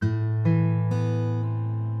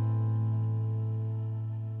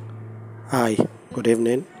Hi, good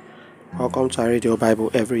evening. Welcome to our Radio Bible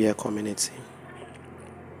Every Year community.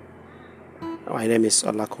 My name is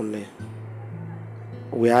Olakunle.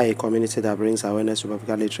 We are a community that brings awareness to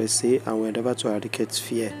biblical literacy and we endeavor to eradicate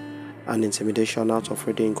fear and intimidation out of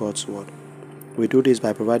reading God's Word. We do this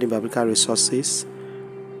by providing biblical resources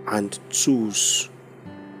and tools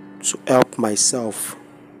to help myself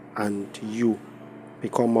and you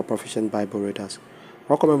become more proficient Bible readers.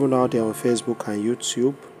 Welcome everyone out there on Facebook and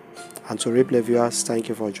YouTube. And to replay viewers, thank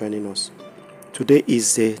you for joining us. Today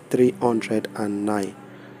is day 309,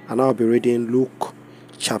 and I'll be reading Luke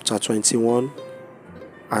chapter 21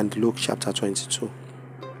 and Luke chapter 22.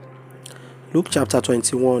 Luke chapter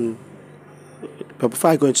 21, but before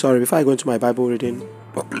I go into my Bible reading,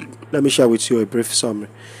 let me share with you a brief summary.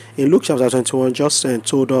 In Luke chapter 21, just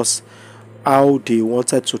told us how they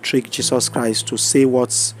wanted to trick Jesus Christ to say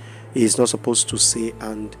what he is not supposed to say,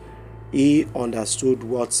 and he understood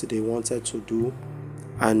what they wanted to do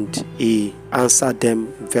and he answered them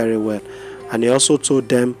very well. And he also told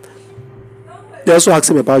them, they also asked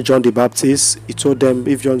him about John the Baptist. He told them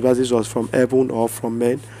if John the Baptist was from heaven or from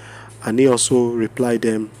men, and he also replied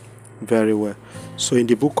them very well. So in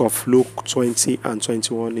the book of Luke 20 and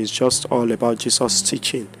 21 is just all about Jesus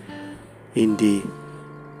teaching in the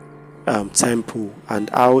temple and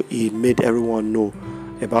how he made everyone know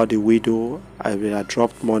about the widow. I had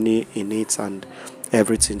dropped money in it and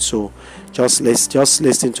everything. So just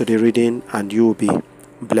listen to the reading and you will be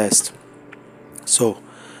blessed. So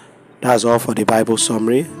that's all for the Bible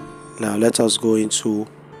summary. Now let us go into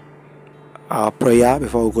our prayer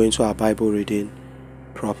before we go into our Bible reading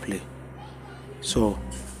properly. So,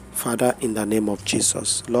 Father, in the name of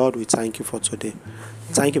Jesus, Lord, we thank you for today.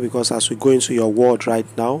 Thank you because as we go into your word right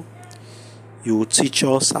now, you will teach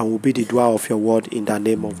us and will be the doer of your word in the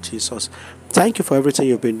name of Jesus. Thank you for everything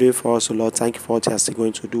you've been doing for us, O Lord. Thank you for what you are still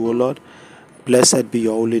going to do, O Lord. Blessed be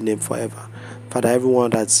your holy name forever. Father,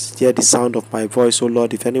 everyone that's heard the sound of my voice, O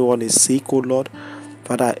Lord, if anyone is sick, O Lord,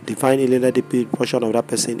 Father, divine healing, let it be a portion of that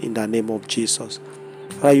person in the name of Jesus.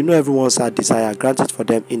 Father, you know everyone's heart desire. Grant it for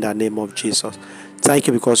them in the name of Jesus. Thank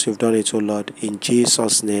you because you've done it, O Lord. In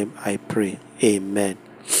Jesus' name I pray. Amen.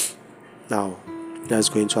 Now, let's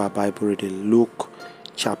go into our Bible reading. Luke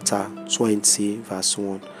chapter 20 verse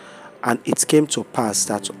 1. And it came to pass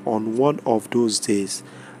that on one of those days,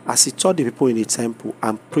 as he taught the people in the temple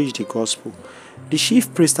and preached the gospel, the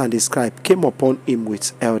chief priest and the scribe came upon him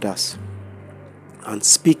with elders and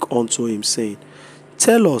speak unto him, saying,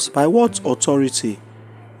 Tell us, by what authority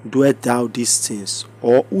doest thou these things,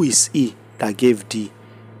 or who is he that gave thee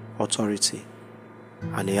authority?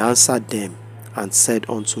 And he answered them and said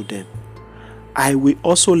unto them, I will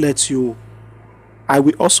also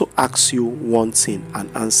ask you one thing,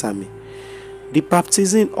 and answer me. The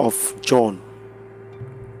baptism of John,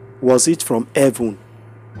 was it from heaven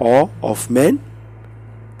or of men?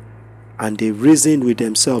 And they reasoned with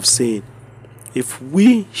themselves, saying, If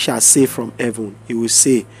we shall say from heaven, he will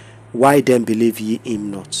say, Why then believe ye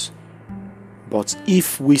him not? But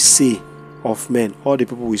if we say of men, all the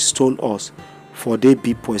people will stone us, for they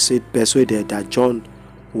be persuaded that John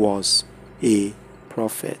was a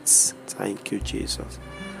prophet. Thank you, Jesus.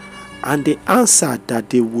 And they answered that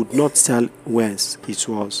they would not tell whence it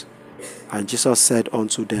was. And Jesus said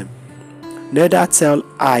unto them, Neither tell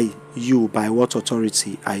I you by what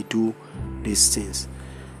authority I do these things.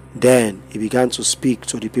 Then he began to speak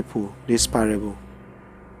to the people this parable.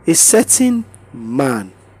 A certain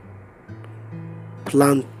man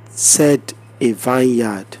planted a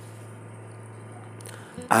vineyard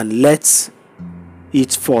and let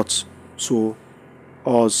it forth to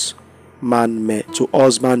husbandmen,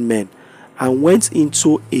 and went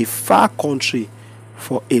into a far country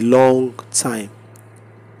for a long time.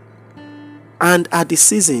 And at the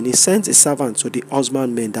season he sent a servant to the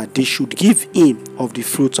husbandmen that they should give him of the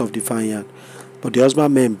fruit of the vineyard. But the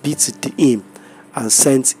husbandmen beat him and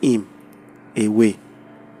sent him away.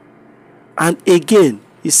 And again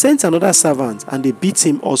he sent another servant, and they beat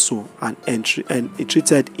him also, and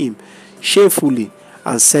treated him shamefully,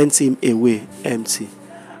 and sent him away empty.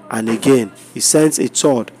 And again he sent a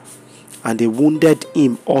third, and they wounded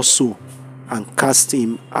him also, and cast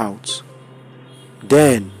him out.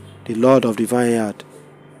 Then the Lord of the vineyard,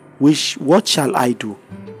 what shall I do?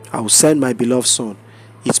 I will send my beloved son.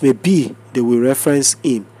 It may be they will reference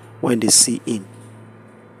him when they see him.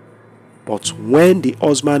 But when the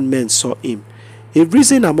husbandmen saw him, they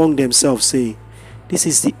reasoned among themselves, saying, This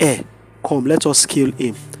is the heir. Come, let us kill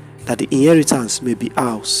him, that the inheritance may be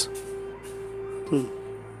ours.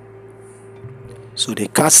 So they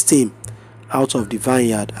cast him out of the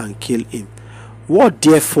vineyard and killed him. What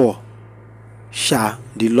therefore shall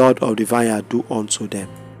the Lord of the vineyard do unto them.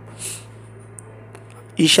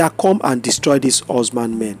 He shall come and destroy these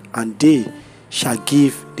husbandmen, and they shall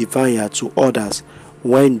give the vineyard to others.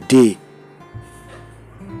 When they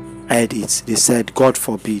heard it, they said, God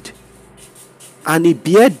forbid. And he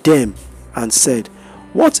beard them and said,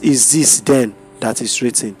 what is this then that is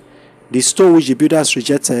written? The stone which the builders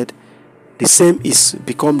rejected, the same is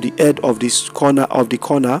become the head of this corner of the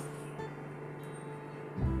corner.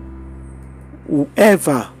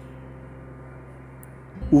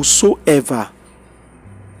 Whosoever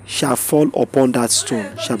shall fall upon that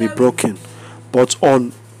stone shall be broken, but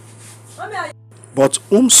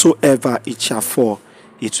whomsoever it shall fall,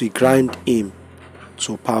 it will grind him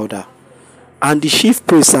to powder. And the chief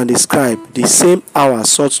priest and the scribe the same hour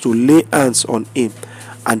sought to lay hands on him,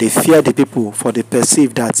 and they feared the people, for they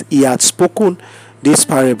perceived that he had spoken this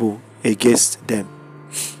parable against them.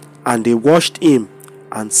 And they watched him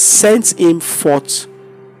and sent him forth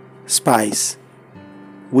spies,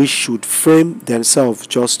 which should frame themselves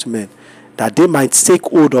just men, that they might take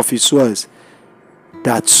hold of his words,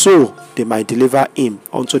 that so they might deliver him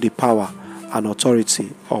unto the power and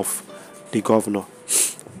authority of the governor.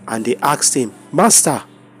 And they asked him, Master,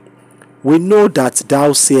 we know that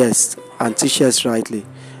thou sayest and teachest rightly,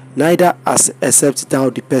 neither accept thou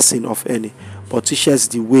the person of any, but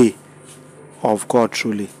teachest the way of God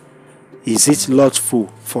truly. Is it lawful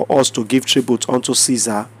for us to give tribute unto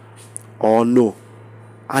Caesar, or no?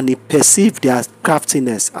 And he perceived their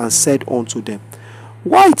craftiness, and said unto them,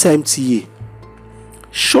 Why tempt ye?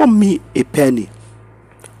 Show me a penny.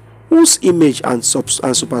 Whose image and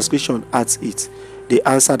superscription hath it? They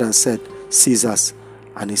answered and said, Caesar's.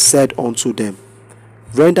 And he said unto them,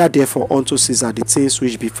 Render therefore unto Caesar the things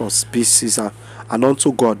which be for Caesar, and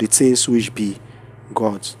unto God the things which be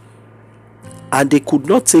God's. And they could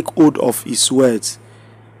not take hold of his words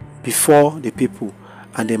before the people,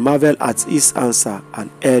 and they marveled at his answer, and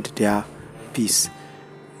held their peace.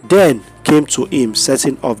 Then came to him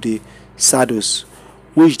certain of the Sadducees,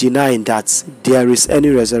 which denying that there is any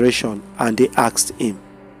resurrection, and they asked him,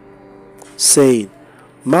 saying,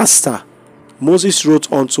 Master, Moses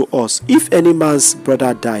wrote unto us, if any man's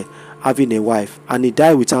brother die, having a wife, and he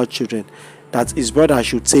die without children, that his brother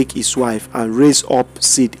should take his wife, and raise up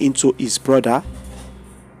seed into his brother.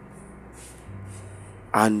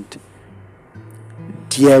 And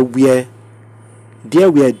there were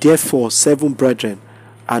therefore 7 brethren,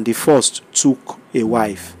 and the first took a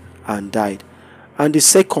wife and died, and the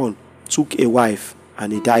second took a wife,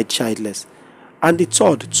 and he died childless, and the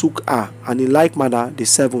third took her, and in like manner the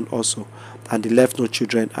 7 also, and they left no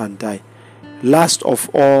children and died. Last of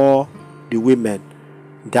all the women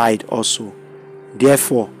died also.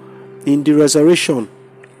 Therefore, in the resurrection,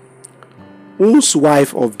 whose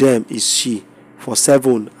wife of them is she? For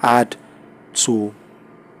 7 had her to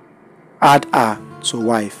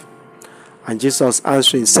wife. And Jesus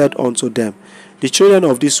answering said unto them, The children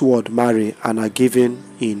of this world marry, and are given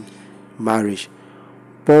in marriage.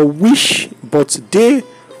 But they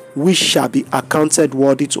which shall be accounted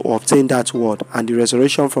worthy to obtain that word and the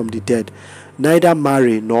resurrection from the dead, neither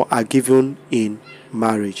marry nor are given in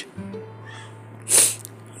marriage.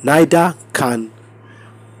 Neither can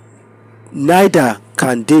they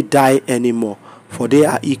die any more, for they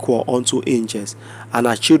are equal unto angels, and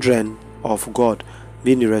are children of God,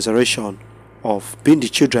 being the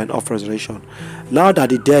children of resurrection. Now that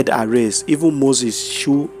the dead are raised, even Moses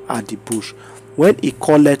shew at the bush, when he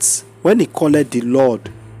called the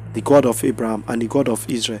Lord, the God of Abraham, and the God of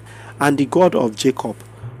Israel, and the God of Jacob,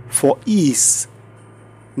 for he is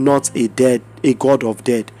not a God of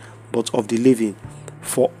dead, but of the living,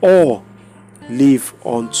 for all live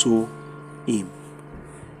unto him.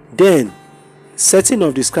 Then certain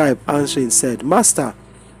of the scribes answering said, Master,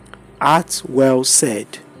 art well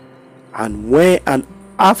said. And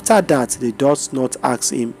after that they durst not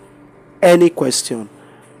ask him any question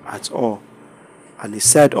at all. And he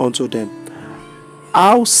said unto them,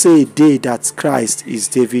 How say they that Christ is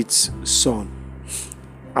David's son?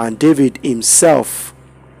 And David himself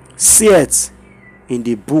saith in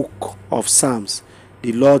the book of Psalms,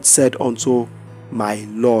 The Lord said unto my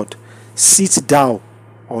Lord, Sit thou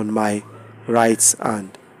on my right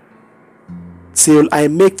hand, till I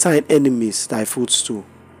make thine enemies thy footstool.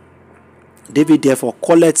 David therefore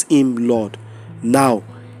calleth him Lord.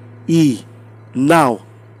 David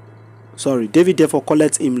therefore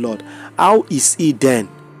calleth him Lord. How is he then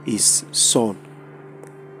his son?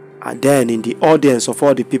 And then in the audience of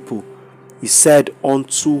all the people, he said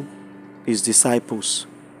unto his disciples,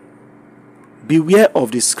 Beware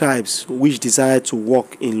of the scribes which desire to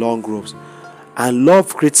walk in long robes, and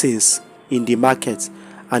love greetings in the market,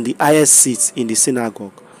 and the highest seats in the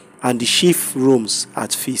synagogue, and the chief rooms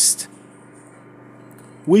at feast.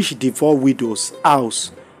 Which devour widows'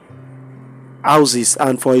 houses,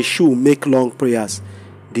 and for a shoe make long prayers,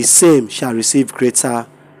 the same shall receive greater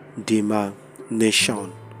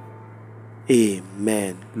damnation.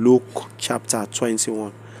 Amen. Luke chapter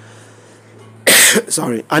 21.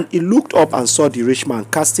 Sorry. And he looked up and saw the rich man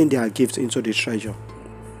casting their gifts into the treasure.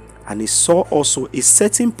 And he saw also a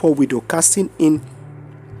certain poor widow casting in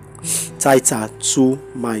thither 2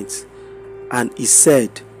 mites. And he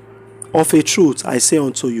said, Of a truth I say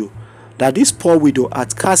unto you, that this poor widow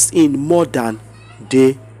hath cast in more than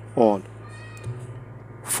they all.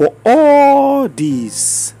 For all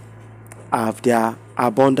these have their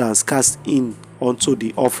abundance cast in unto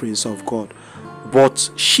the offerings of God.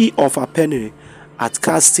 But she of her penury hath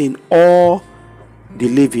cast in all the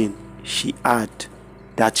living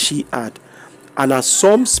that she had. And as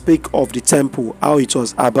some spake of the temple, how it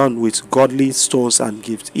was abound with godly stones and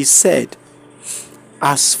gifts, he said,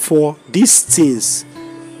 As for these things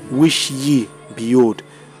which ye behold,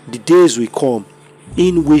 the days will come,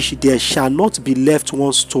 in which there shall not be left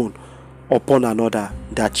one stone upon another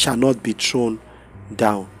that shall not be thrown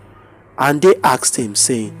down. And they asked him,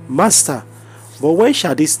 saying, Master, but when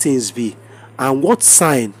shall these things be? And what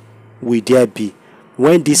sign will there be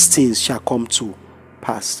when these things shall come to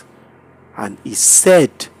pass? And he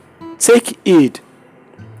said, Take heed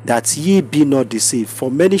that ye be not deceived, for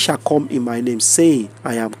many shall come in my name, saying,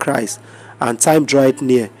 I am Christ, and time draweth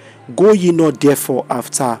near. Go ye not therefore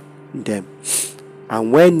after them.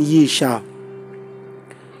 And when ye shall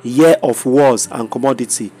hear of wars and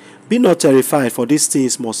commodity, be not terrified, for these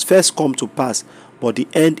things must first come to pass, but the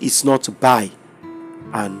end is not by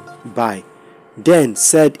and by. Then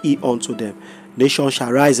said he unto them, Nation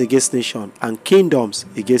shall rise against nation, and kingdoms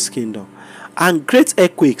against kingdom, and great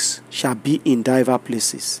earthquakes shall be in divers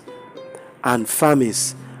places, and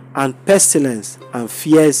famines, and pestilence, and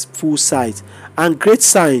fearful sight, and great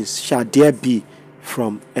signs shall there be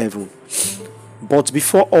from heaven. But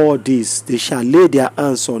before all this, they shall lay their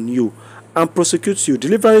hands on you, and prosecute you,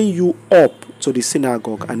 delivering you up to the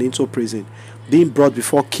synagogue and into prison, being brought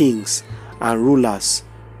before kings and rulers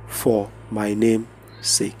for my name's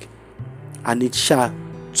sake. And it shall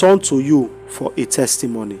turn to you for a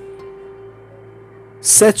testimony.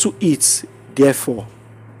 Settle it therefore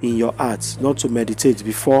in your hearts, not to meditate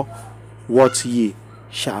before what ye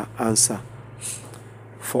shall answer.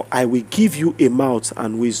 For I will give you a mouth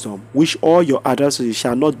and wisdom, which all your adversaries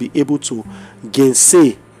shall not be able to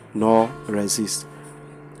gainsay nor resist.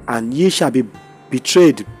 And ye shall be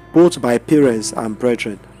betrayed both by parents and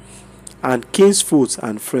brethren, and kinsfolk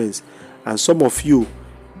and friends, and some of you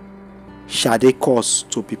shall they cause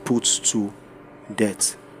to be put to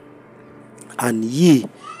death. And ye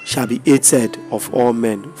shall be hated of all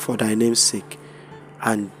men for thy name's sake.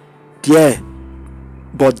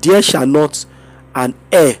 But there shall not an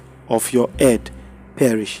hair of your head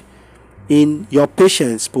perish. In your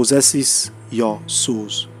patience possesses your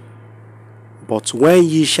souls. But when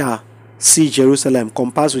ye shall see Jerusalem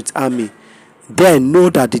compassed with army, then know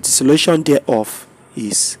that the desolation thereof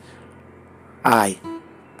is high.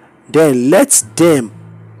 Then let them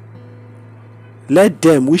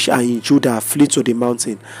which are in Judah flee to the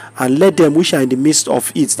mountain, and let them which are in the midst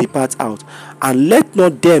of it depart out, and let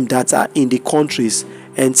not them that are in the countries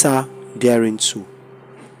enter thereinto.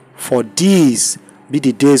 For these be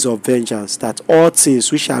the days of vengeance, that all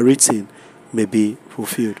things which are written may be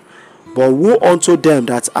fulfilled. But woe unto them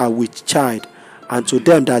that are with child, and to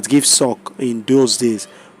them that give suck in those days,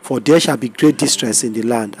 for there shall be great distress in the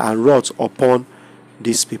land, and wrath upon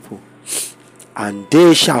these people. And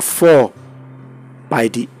they shall fall by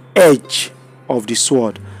the edge of the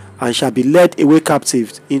sword, and shall be led away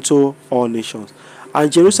captive into all nations.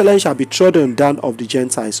 And Jerusalem shall be trodden down of the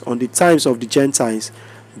Gentiles, on the times of the Gentiles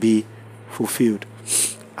be fulfilled.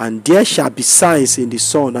 And there shall be signs in the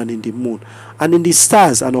sun and in the moon, and in the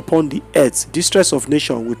stars, and upon the earth distress of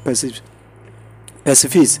nation with perseveres,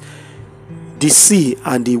 the sea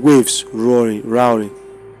and the waves roaring.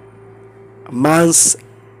 Men's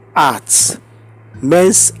heart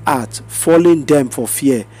falling them for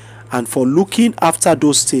fear, and for looking after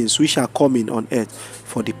those things which are coming on earth,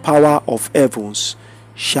 for the power of heavens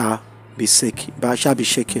shall be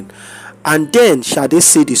shaken. And then shall they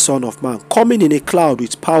see the Son of Man coming in a cloud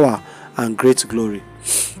with power and great glory.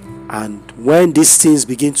 And when these things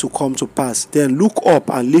begin to come to pass, then look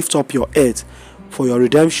up and lift up your head, for your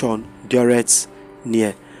redemption draweth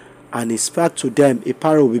near. And he spake to them a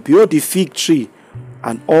parable: behold the fig tree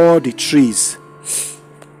and all the trees,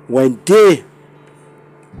 when they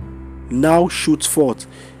now shoot forth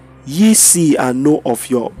Ye see and know of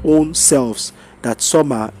your own selves that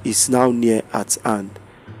summer is now near at hand.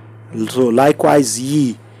 So likewise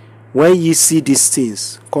ye, when ye see these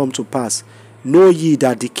things come to pass, know ye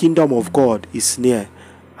that the kingdom of God is near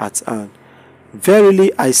at hand.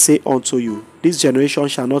 Verily I say unto you, this generation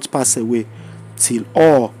shall not pass away till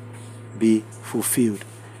all be fulfilled.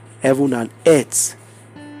 Heaven and earth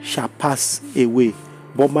shall pass away,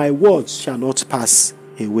 but my words shall not pass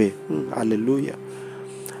away. Hallelujah.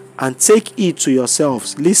 And take heed to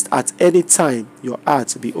yourselves, lest at any time your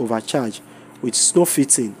heart be overcharged with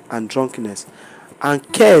snuffing and drunkenness,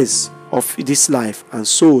 and cares of this life, and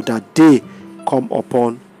so that day come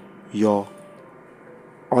upon your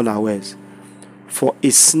unawares. For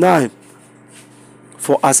as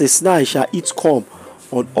a snare shall it come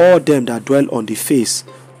on all them that dwell on the face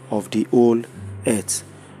of the whole earth.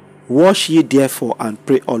 Watch ye therefore and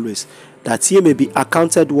pray always, that ye may be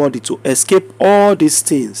accounted worthy to escape all these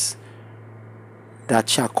things that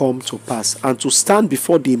shall come to pass, and to stand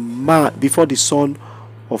before the Son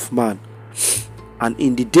of Man. And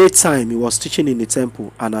in the daytime he was teaching in the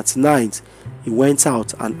temple, and at night he went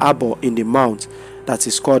out and abode in the mount that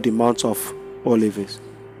is called the Mount of Olives.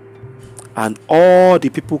 And all the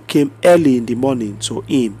people came early in the morning to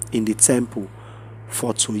him in the temple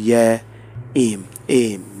for to hear him.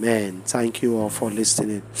 Amen. Thank you all for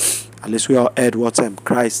listening. At least we all heard what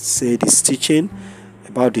Christ said is teaching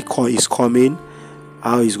about his coming,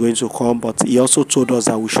 how he's going to come, but he also told us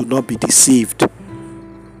that we should not be deceived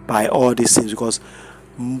by all these things, because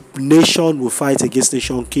nation will fight against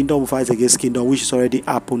nation, kingdom will fight against kingdom, which is already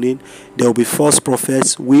happening. There will be false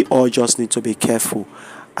prophets. We all just need to be careful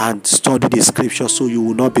and study the scripture so you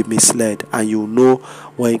will not be misled, and you will know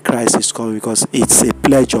when Christ is coming, because it's a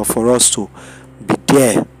pleasure for us to be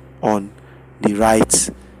there on his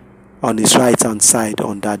right hand side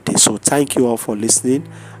on that day. So thank you all for listening,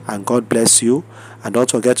 and God bless you. And don't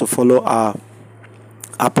forget to follow our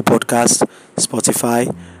Apple Podcast,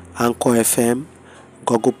 Spotify, Anchor FM,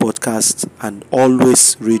 Google Podcast, and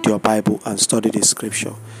always read your Bible and study the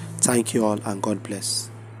scripture. Thank you all, and God bless.